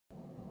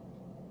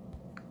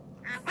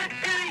Where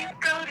do you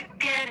go to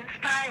get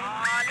inspired?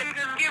 Let's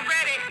just get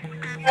ready.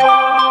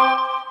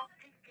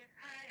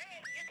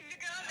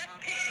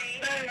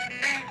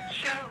 Birdman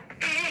Show.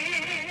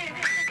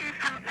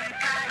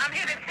 I'm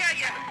here to tell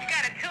you, you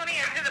gotta tune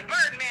in to the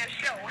Birdman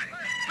Show.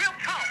 Real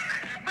talk.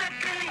 Where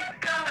do you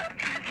go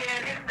to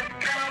get in the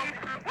know?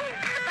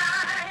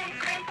 Find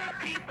great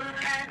people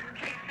and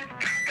places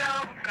to go.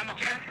 Come on.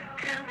 Just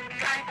to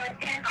guide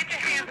in. Get your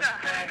hands up.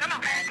 Come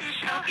on.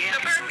 The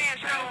Birdman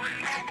Show.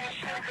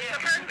 The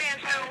Birdman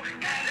Show.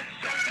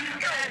 You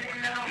gotta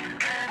know.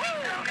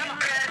 Come on.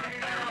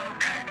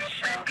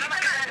 Come on,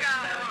 let's go.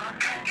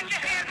 Get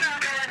your hands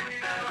up.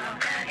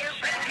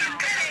 You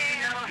ready?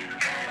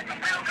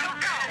 Go, go,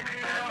 go.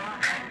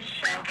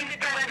 Keep it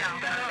going now.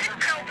 Let's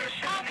go.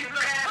 You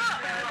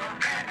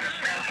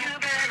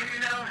better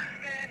know.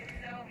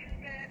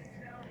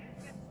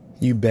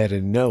 You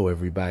better know,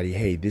 everybody.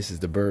 Hey, this is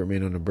the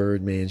Birdman on the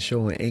Birdman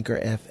Show on Anchor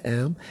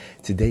FM.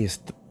 Today is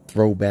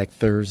Throwback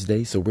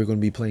Thursday, so we're going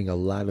to be playing a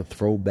lot of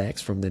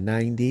throwbacks from the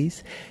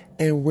 90s,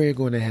 and we're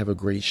going to have a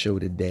great show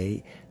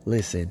today.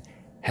 Listen,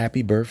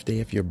 happy birthday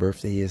if your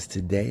birthday is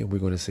today, and we're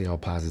going to say our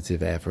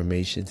positive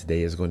affirmation.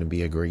 Today is going to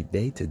be a great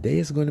day. Today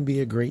is going to be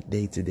a great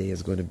day. Today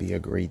is going to be a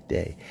great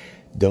day.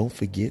 Don't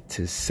forget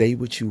to say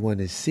what you want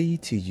to see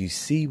till you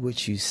see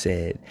what you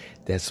said.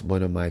 That's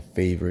one of my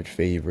favorite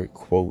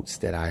quotes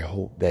that I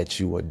hope that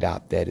you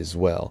adopt that as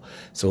well.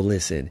 So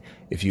listen,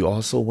 if you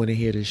also want to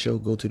hear the show,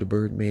 go to the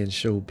Birdman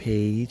Show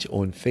page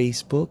on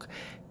Facebook.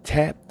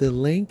 Tap the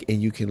link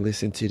and you can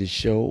listen to the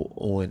show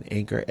on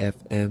Anchor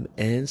FM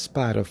and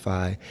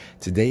Spotify.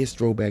 Today is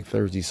Throwback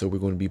Thursday, so we're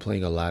going to be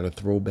playing a lot of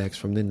throwbacks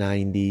from the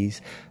 90s,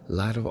 a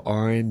lot of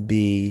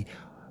R&B,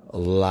 a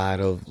lot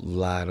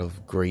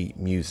of great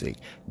music.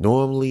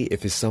 Normally,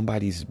 if it's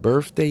somebody's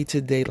birthday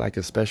today, like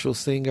a special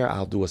singer,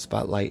 I'll do a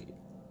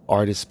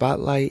artist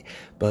spotlight.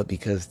 But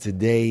because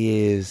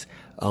today is,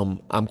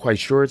 I'm quite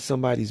sure it's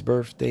somebody's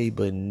birthday,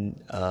 but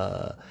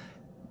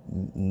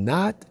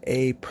not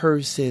a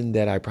person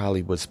that I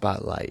probably would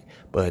spotlight,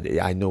 but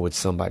I know it's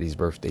somebody's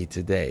birthday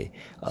today.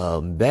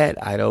 That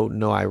I don't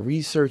know. I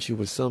researched it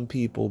with some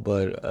people,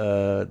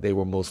 but they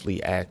were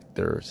mostly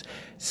actors.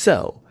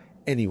 So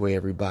anyway,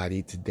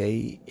 everybody,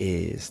 today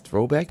is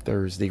Throwback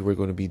Thursday. We're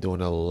going to be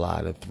doing a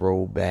lot of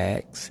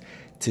throwbacks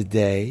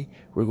today.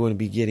 We're going to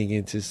be getting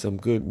into some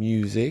good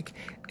music,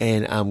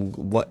 and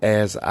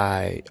as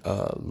I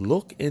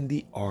look in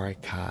the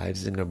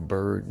archives in the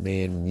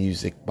Birdman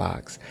Music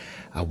Box,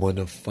 I want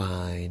to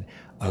find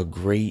a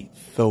great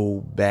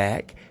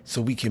throwback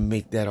so we can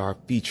make that our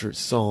featured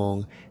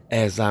song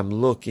as I'm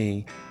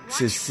looking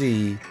to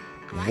see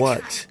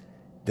what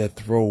the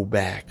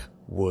throwback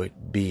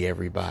would be,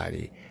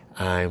 everybody.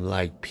 I'm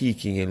like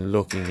peeking and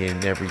looking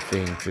and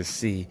everything to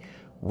see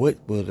what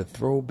will the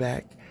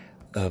throwback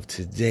of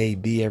today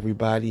be,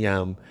 everybody.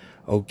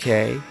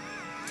 Okay.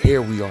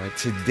 Here we are.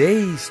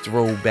 Today's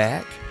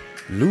throwback,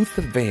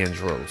 Luther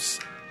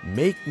Vandross,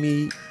 Make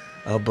Me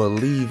a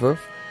Believer.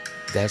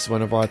 That's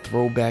one of our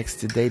throwbacks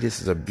today.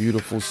 This is a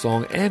beautiful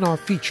song and our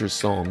featured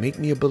song, Make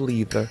Me a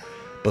Believer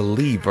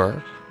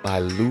by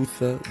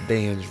Luther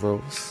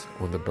Vandross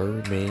on the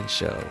Birdman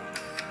Show.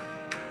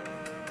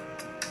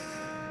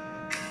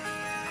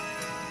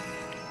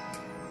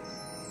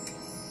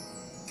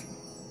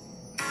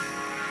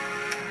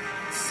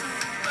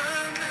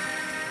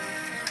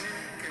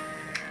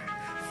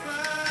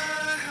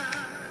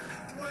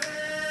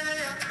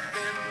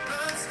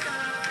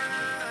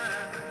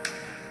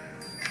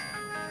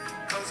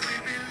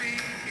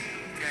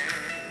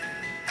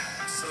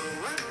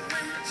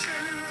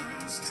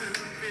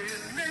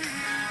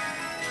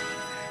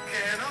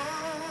 Can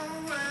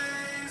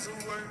always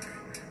work.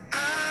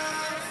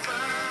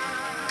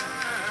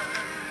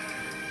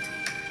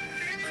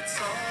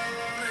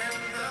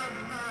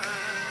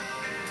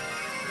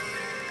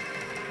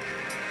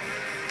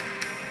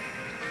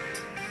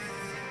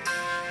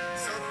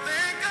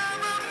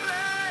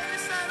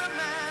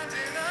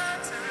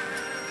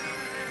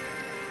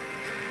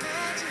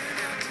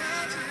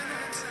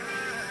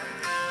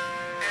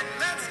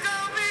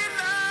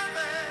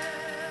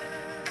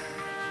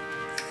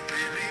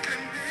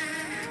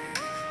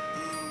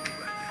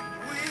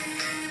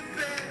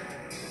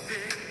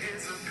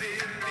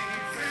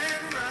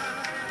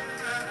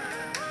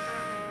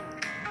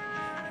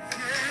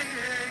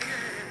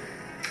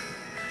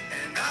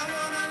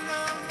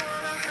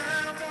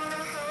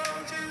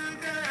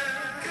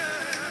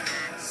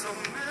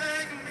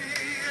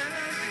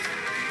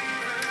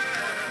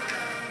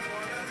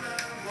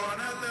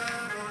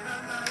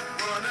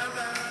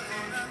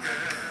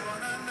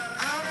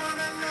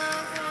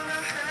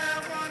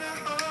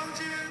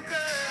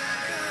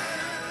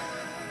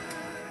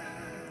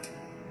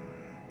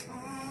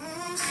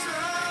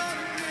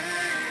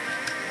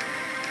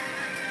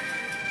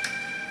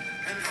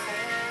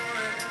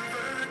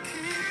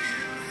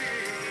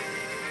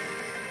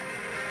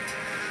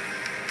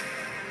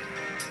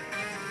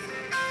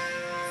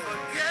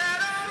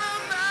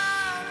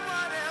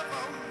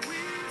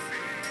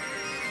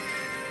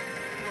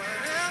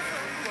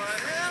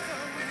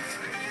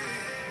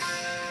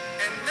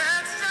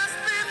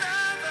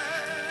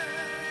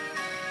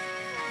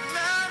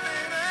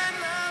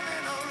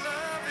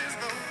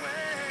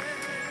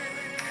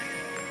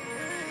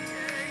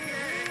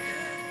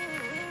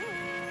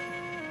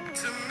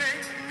 to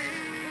make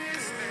me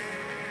stay.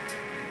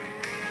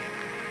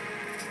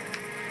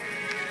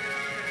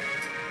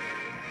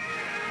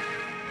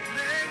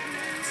 Make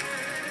me stay.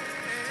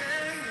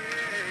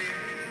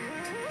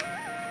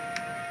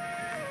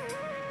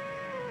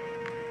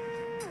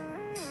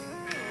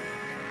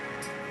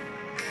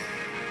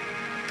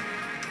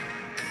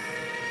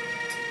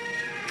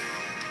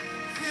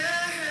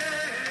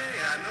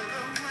 Yeah, I know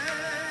the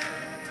way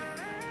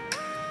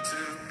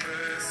to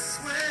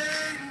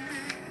persuade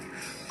me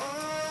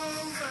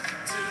over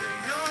to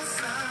your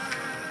side,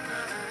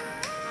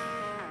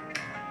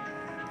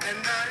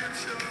 and I am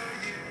sure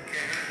you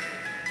can.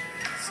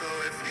 So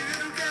if you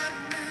got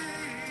me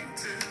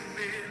to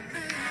believe,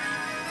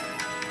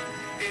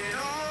 it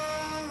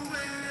all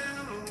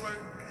will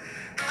work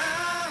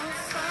out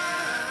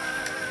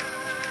fine,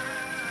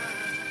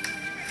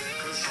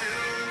 'cause you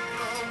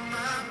blow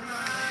my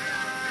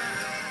mind.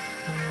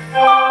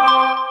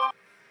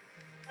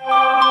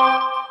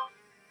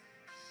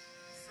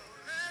 So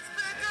let's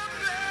pick a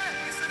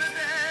place and a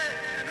day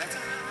and a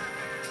time,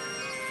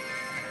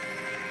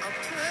 a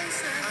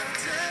place and a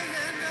day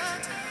and a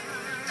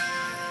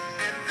time,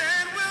 and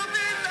then we'll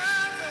be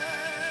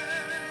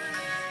lovers,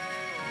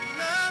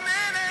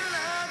 loving and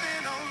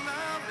loving. Oh,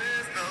 love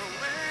is the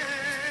way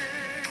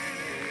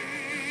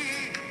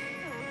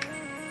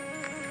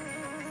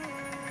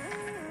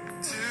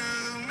to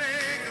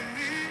make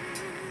me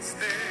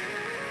stay.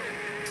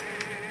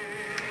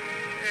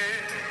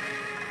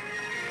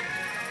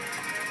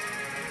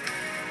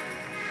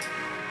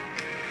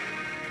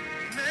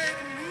 Make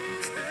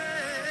me stay.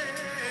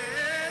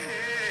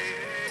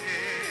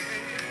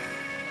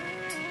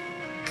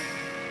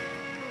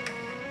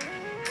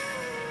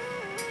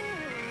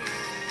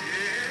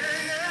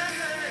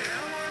 I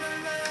wanna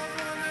love,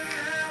 wanna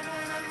have,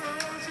 wanna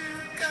hold you,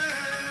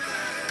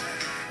 girl.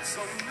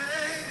 So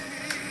make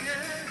me a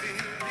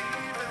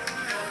believer.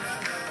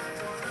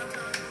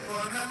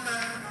 Wanna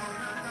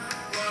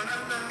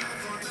love,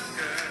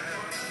 girl.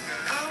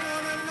 I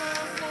wanna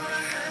love,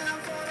 wanna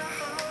have, wanna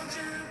hold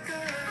you,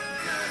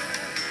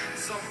 girl.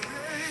 So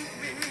make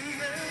me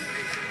a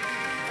believer.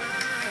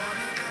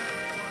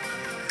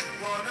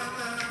 Wanna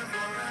love,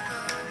 girl.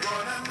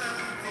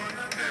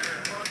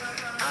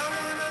 I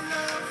wanna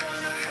love,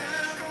 wanna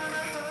have,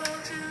 wanna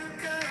hold you,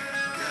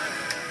 girl.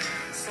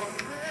 So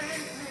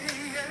make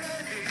me a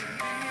believer.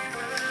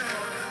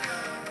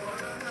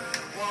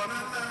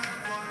 Wanna love,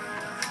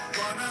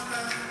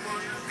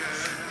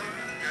 girl.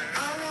 I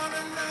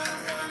wanna love,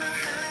 wanna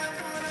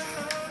have, wanna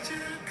hold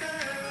you,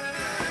 girl.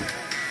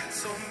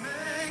 So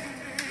make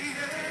me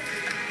a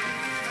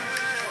believer.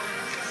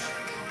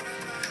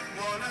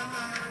 Wanna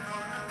love,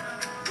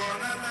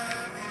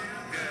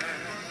 you, girl.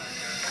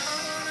 I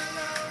wanna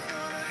love,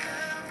 wanna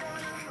have,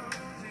 wanna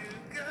hold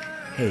you,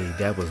 girl. Hey,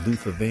 that was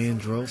Luther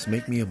Vandross,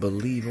 Make Me a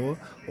Believer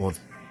on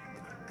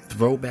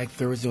Throwback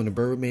Thursday on the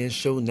Birdman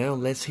Show. Now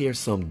let's hear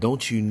some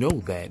Don't You Know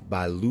That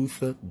by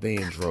Luther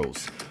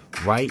Vandross.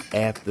 Right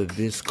after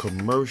this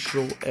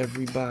commercial,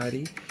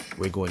 everybody,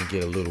 we're going to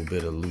get a little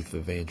bit of Luther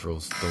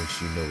Vandross,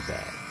 Don't You Know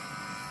That.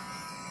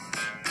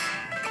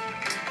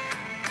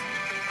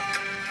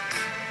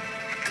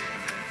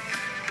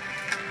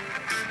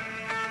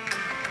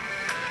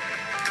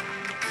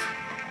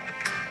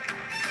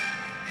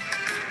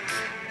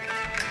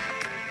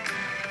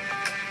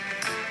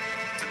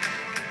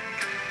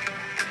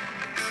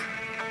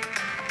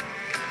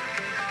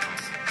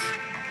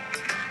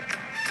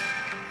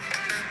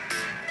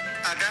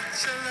 I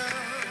got your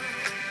love.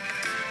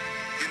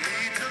 You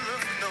need to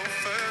look no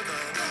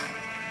further.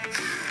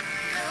 You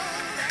know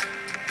that.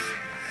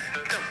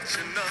 Don't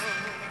you know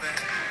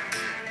that?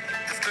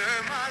 After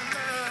my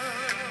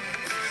love,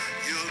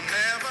 you'll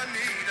never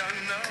need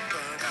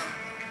another.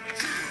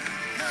 You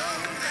know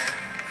that.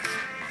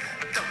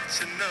 Don't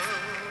you know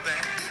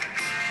that?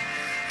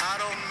 I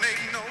don't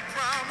make no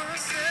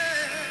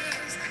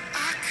promises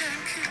I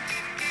can't keep,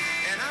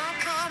 and I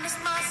promise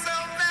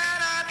myself that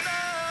I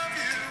love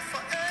you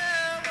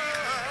forever.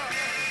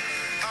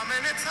 How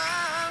many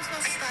times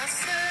must I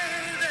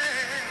say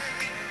that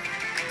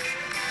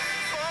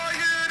for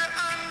you to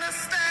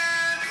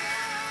understand?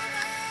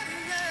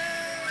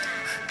 Yeah.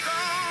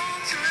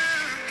 Don't you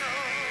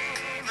know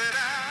that I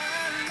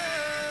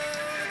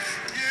love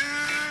you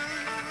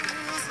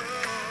so?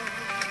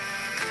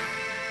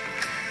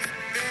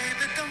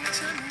 Baby,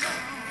 don't you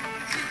know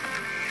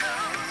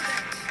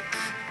that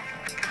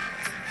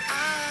I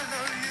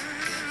love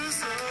you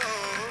so?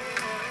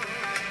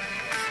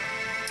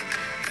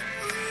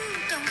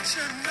 Ooh, don't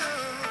you know?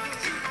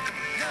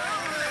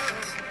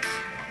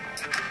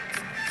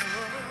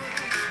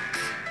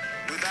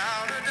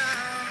 Without a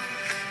doubt,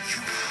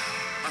 you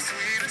are my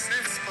sweetest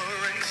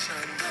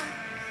inspiration.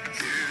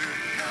 You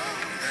know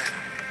that.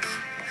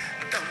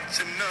 Don't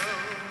you know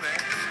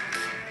that?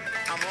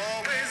 I'm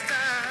always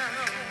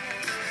down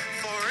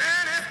for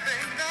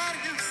anything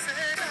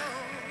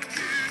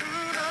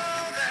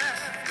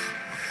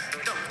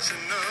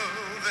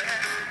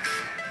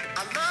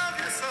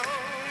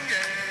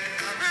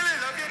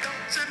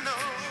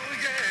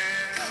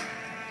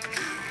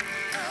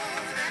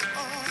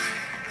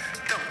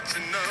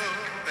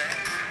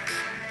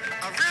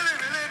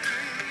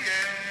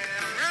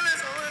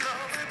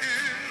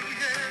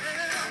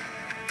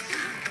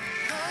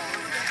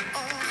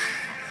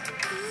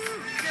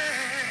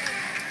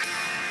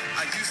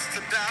used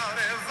to doubt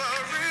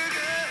every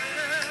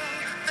girl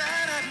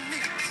that I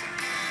meet.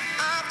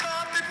 I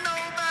thought that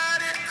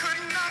nobody could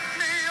knock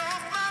me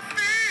off my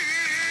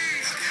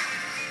feet.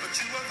 But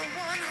you were the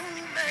one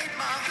who made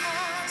my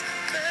heart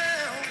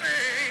bell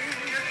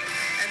ring.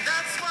 And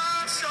that's why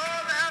I'm sure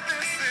that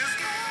this is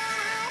the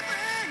real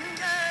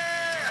thing,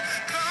 yeah.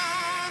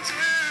 Don't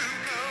you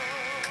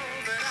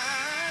know that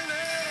I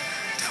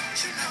love? Don't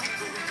you know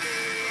who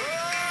me?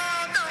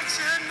 Oh, don't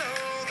you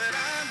know that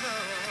I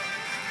love?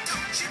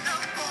 Don't you know,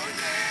 oh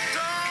yeah.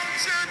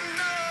 Don't you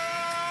know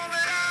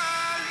that I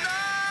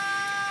love?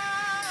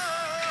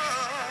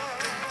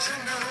 Don't you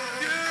know?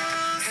 You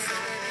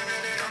say,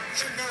 don't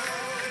you know?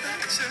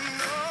 Don't you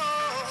know?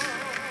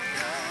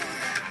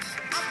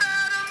 I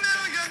bet $1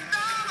 million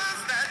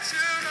that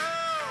you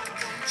know.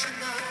 Don't you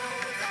know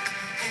that?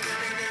 Hey,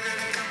 baby,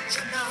 don't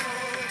you know?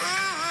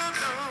 Oh,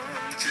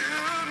 don't you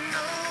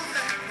know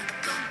that?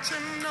 Don't you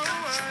know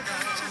I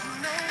don't you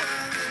know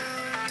I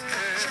love?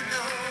 Don't you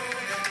know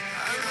that?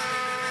 I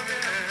love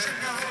it. Don't you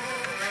know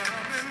that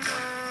I'm in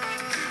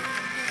love?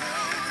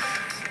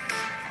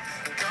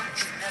 Don't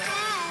you know?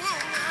 Oh,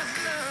 I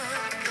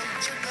love.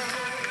 Don't you know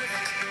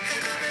that? Hey,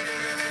 baby,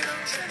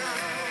 don't you know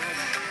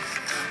that?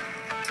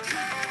 Don't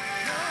you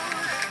know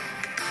that?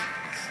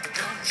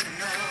 Don't you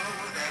know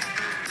that?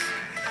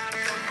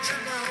 Don't you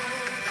know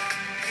that?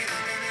 Hey,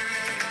 baby,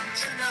 don't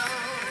you know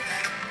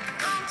that?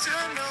 Don't you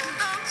know?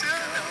 Don't you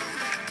know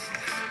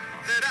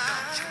that I?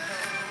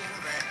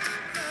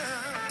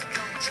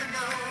 Don't you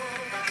know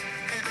that?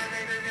 Hey,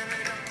 baby,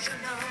 don't you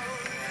know?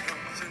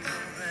 Don't you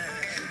know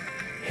that?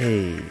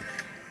 Hey,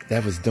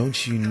 that was Don't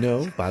You Know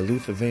by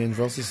Luther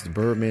Vandross, the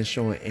Birdman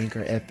Show on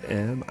Anchor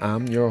FM.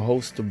 I'm your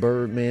host, the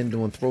Birdman,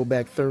 doing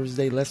Throwback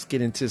Thursday. Let's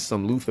get into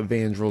some Luther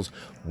Vandross,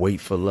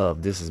 Wait for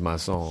Love. This is my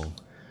song.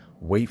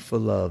 Wait for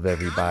Love,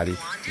 everybody.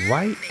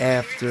 Right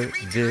after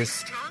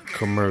this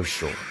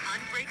commercial.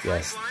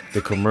 Yes,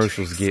 the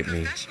commercials get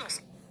me.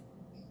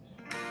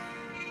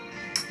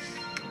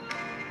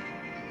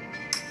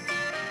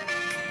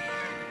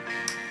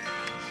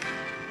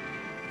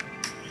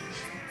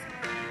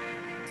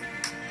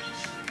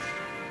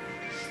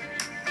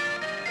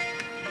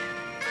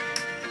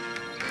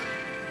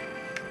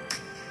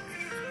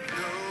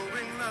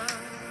 Knowing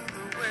love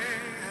the way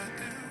I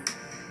do,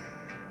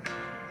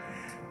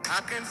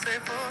 I can say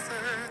for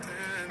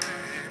certain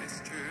that it's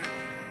true.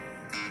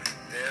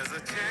 There's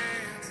a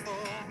chance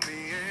for me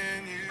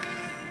and you.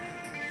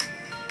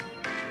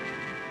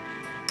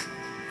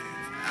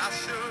 I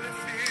surely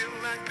feel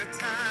like the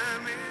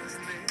time is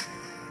near.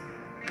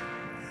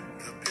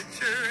 The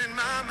picture in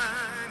my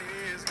mind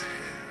is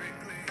very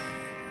clear.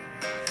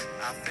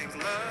 I think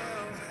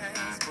love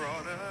has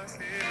brought us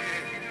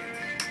here.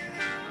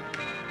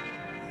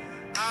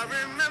 I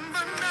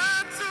remember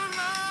not too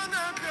long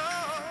ago,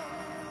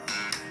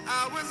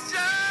 I was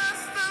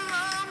just a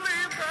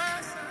lonely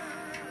person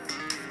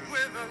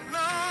with a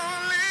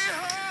lonely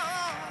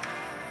heart.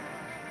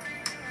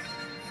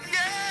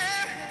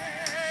 Yeah,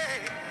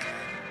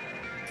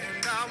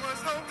 and I was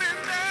hoping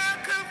there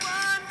could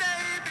one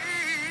day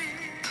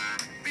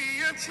be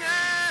a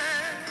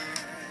chance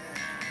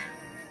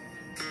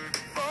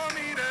for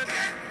me to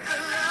get the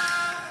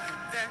love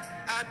that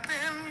I've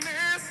been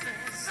missing.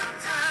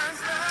 Sometimes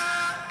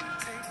love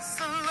takes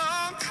a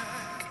long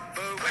time,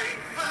 but wait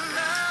for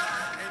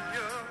love, and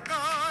you're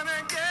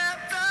gonna get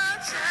the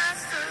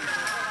chance to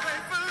love.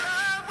 Wait for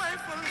love, wait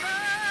for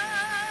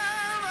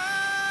love.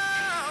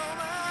 Oh,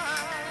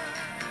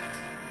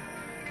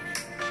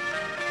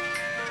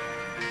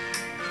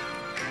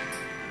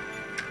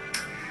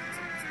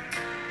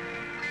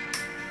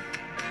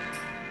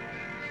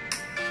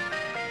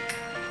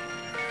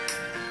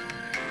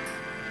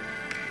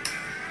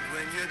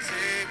 when you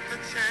take the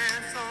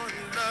chance on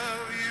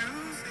love, you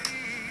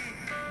see,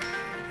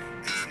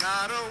 it's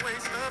not a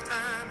waste of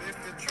time if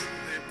you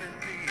truly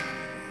believe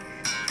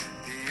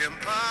the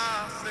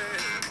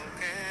impossible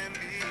can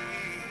be.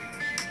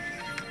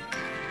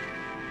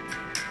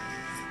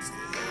 So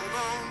hold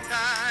on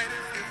tight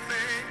if you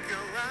think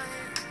you're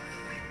right,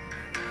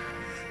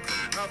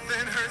 'cause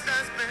nothing hurts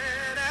as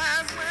bad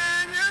as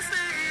when you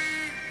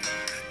see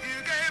you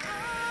gave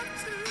up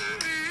too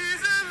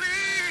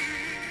easily.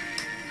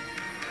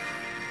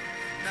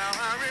 Now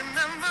I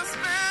remember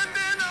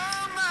spending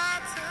all my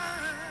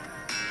time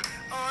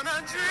on a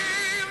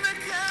dream that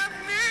kept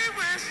me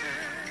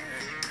wishing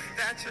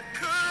that you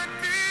could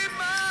be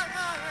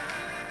mine.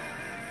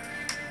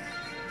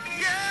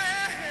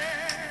 Yeah,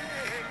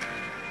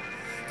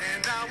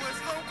 and I was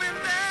hoping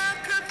there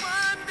could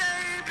one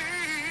day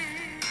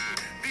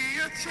be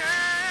a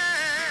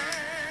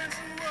chance,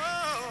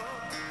 whoa,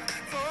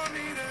 for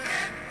me to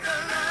get the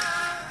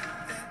love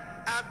that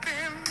I've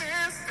been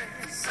missing.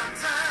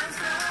 Sometimes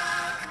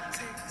love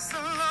takes a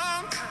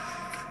long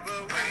time,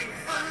 but wait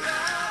for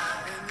love,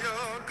 and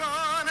you're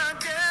gonna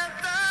get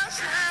the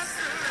chance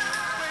to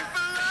love. Wait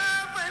for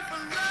love, wait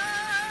for love.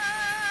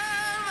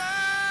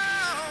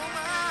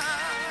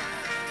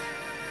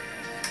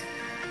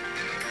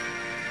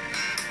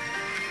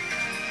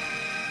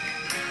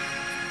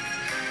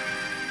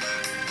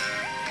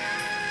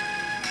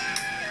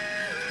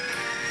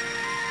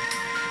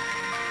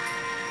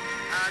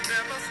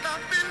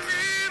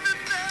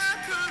 believing there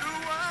could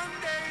one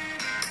day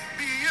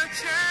be a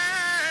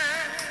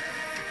chance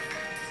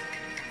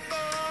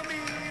for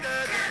me to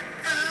get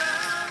the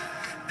love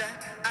that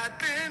I've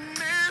been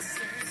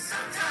missing.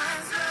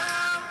 Sometimes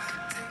love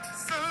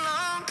takes so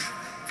long,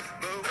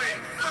 but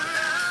wait for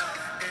love,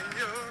 and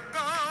you're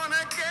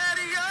gonna get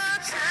your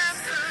chance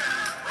to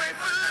love. Wait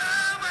for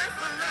love,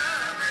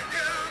 and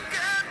you'll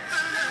get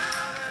the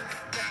love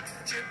that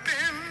you've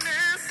been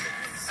missing.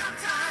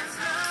 Sometimes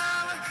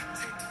love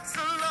takes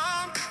so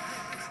long,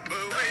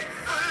 but wait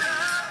for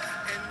love,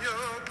 and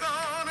you're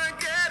gonna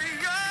get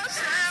your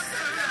chance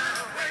to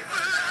love. Wait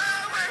for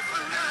love,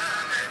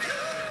 and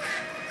you'll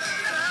get the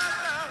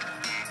love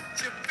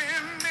you've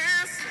been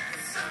missing.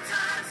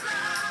 Sometimes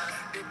love,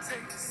 it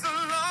takes so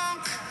long,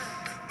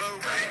 but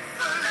wait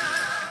for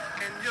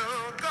love, and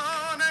you're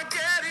gonna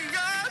get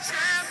your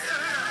chance to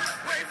love.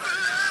 Wait for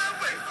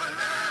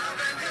love,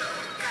 and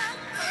you'll get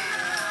the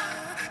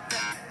love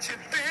that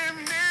you've been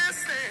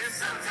missing.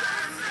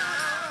 Sometimes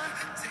love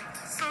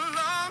takes so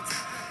long,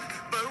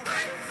 but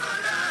wait for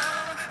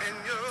love, and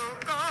you're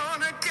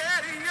gonna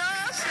get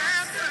your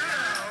chance to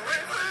love.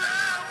 Wait for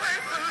love,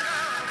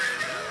 and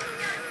you'll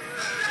get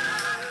the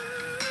love.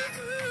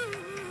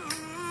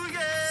 Ooh,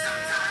 yeah.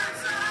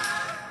 Sometimes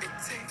love, it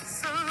takes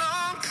so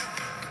long.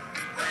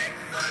 Wait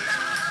for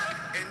love,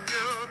 and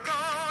you're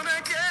gonna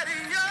get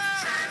your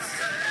chance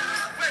to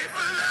love. Wait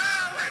for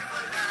love,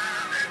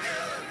 and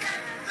you'll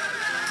get the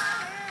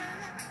love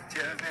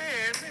you've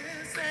been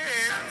missing.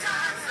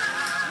 Sometimes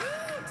love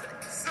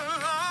takes a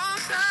long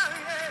time.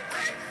 Yeah.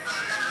 Wait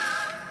for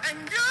love, and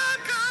you're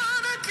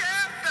gonna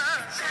get the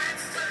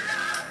chance to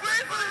love.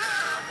 Wait for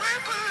love,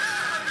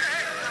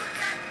 yeah. You'll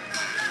get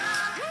the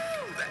love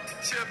that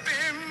you've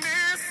been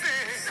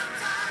missing.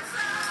 Sometimes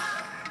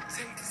love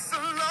takes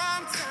a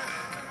long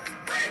time.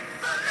 Wait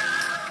for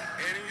love,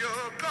 and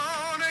you're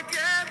gonna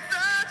get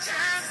the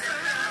chance to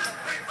love.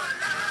 Wait for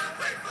love,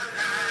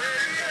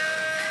 yeah.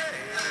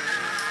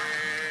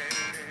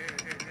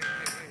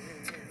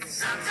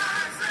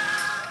 Sometimes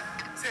love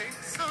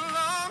takes a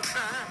long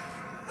time.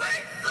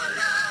 Wait for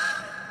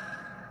love.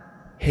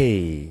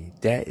 Hey,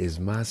 that is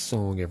my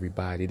song,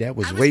 everybody. That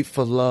was Wait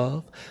for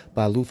Love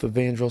by Luther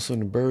Vandross on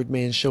The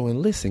Birdman Show.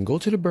 And listen, go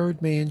to the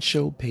Birdman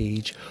Show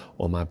page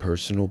on my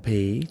personal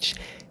page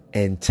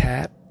and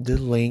tap the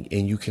link,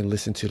 and you can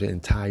listen to the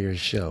entire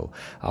show.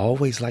 I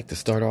always like to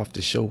start off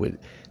the show with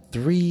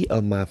 3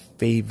 of my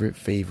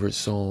favorite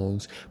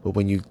songs. But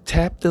when you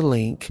tap the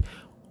link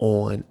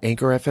on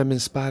Anchor FM and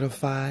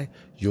Spotify,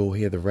 you'll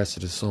hear the rest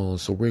of the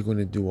songs. So we're going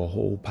to do a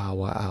whole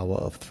power hour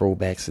of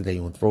throwbacks today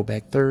on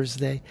Throwback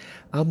Thursday.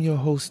 I'm your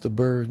host, The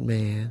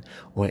Birdman,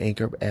 on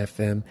Anchor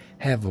FM.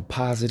 Have a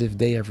positive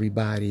day,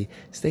 everybody.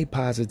 Stay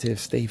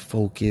positive, stay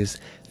focused.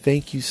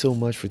 Thank you so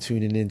much for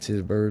tuning into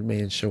The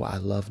Birdman Show. I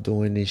love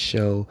doing this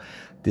show.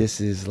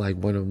 This is like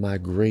one of my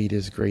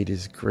greatest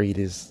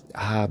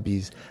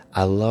hobbies.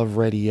 I love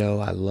radio.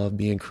 I love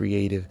being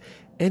creative.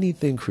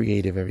 Anything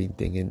creative,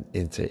 everything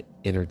into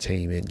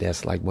entertainment.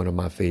 That's like one of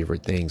my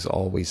favorite things.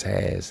 Always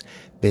has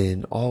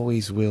been,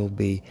 always will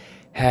be.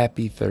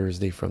 Happy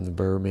Thursday from The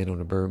Birdman on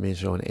The Birdman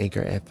Show on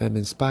Anchor FM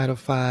and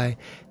Spotify.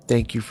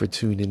 Thank you for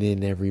tuning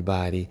in,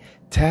 everybody.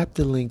 Tap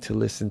the link to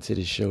listen to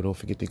the show. Don't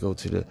forget to go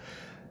to the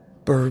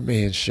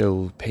Birdman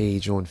Show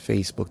page on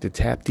Facebook to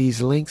tap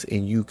these links,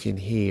 and you can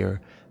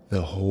hear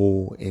the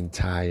whole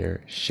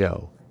entire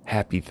show.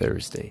 Happy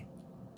Thursday.